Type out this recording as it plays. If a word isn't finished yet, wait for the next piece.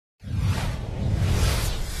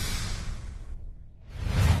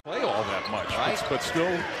lost, but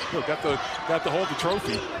still got to hold the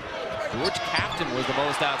trophy. Which captain was the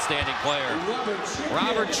most outstanding player?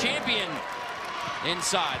 Robert Champion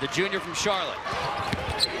inside, the junior from Charlotte.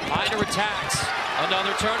 Miner attacks.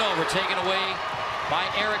 Another turnover taken away by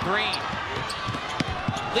Eric Green.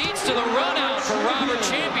 Leads to the run out for Robert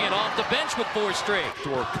Champion off the bench with 4 straight.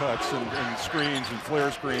 Door cuts and screens and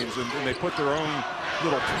flare screens, and they put their own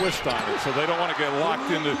little twist on it. So they don't want to get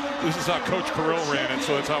locked into, this is how Coach Carrill ran it,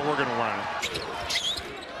 so that's how we're going to run it.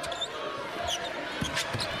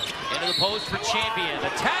 Into the post for Champion.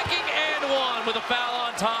 Attacking and one with a foul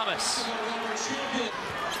on Thomas.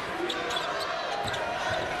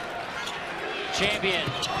 Champion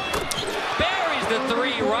buries the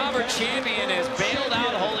 3. Robert Champion is bailed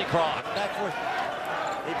out Holy Cross. Back forth.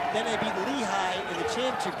 Then they beat Lehigh in the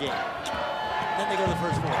championship game. Then they go to the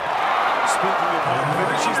first 4. Speaking of home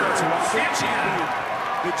finishes, that's Robert Champion,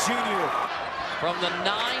 the junior. From the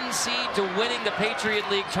 9 seed to winning the Patriot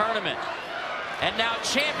League tournament. And now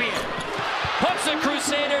Champion puts the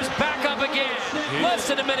Crusaders back up again. Less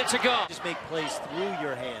than a minute to go. Just make plays through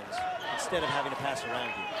your hands instead of having to pass around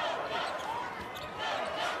you.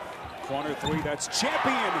 Corner 3, that's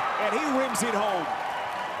Champion, and he rims it home.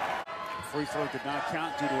 Free throw did not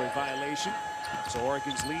count due to a violation. So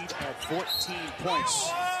Oregon's lead at 14 points.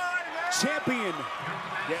 Champion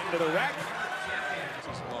getting to the rack.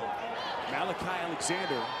 Malachi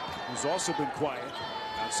Alexander, who's also been quiet.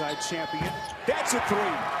 Outside Champion. That's a 3.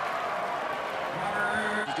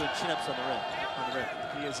 He's doing chin-ups on the rim.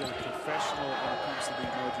 He is a professional when it comes to the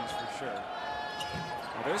emojis for sure.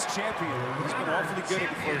 Now there's Champion. He's been awfully good in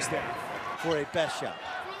the first half. For a best shot.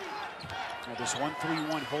 Now this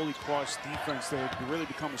 1-3-1 Holy Cross defense that would really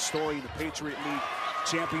become a story in the Patriot League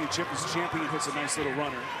championship as Champion hits a nice little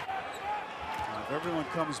runner. Now if everyone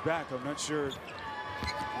comes back, I'm not sure if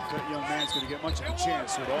that young man's going to get much of a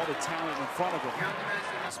chance with all the talent in front of him.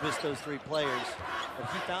 He's missed those 3 players, but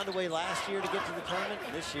he found a way last year to get to the tournament.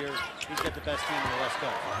 And this year, he's got the best team in the West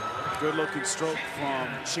Coast. Good looking stroke from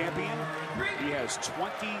Champion. He has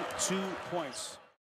 22 points.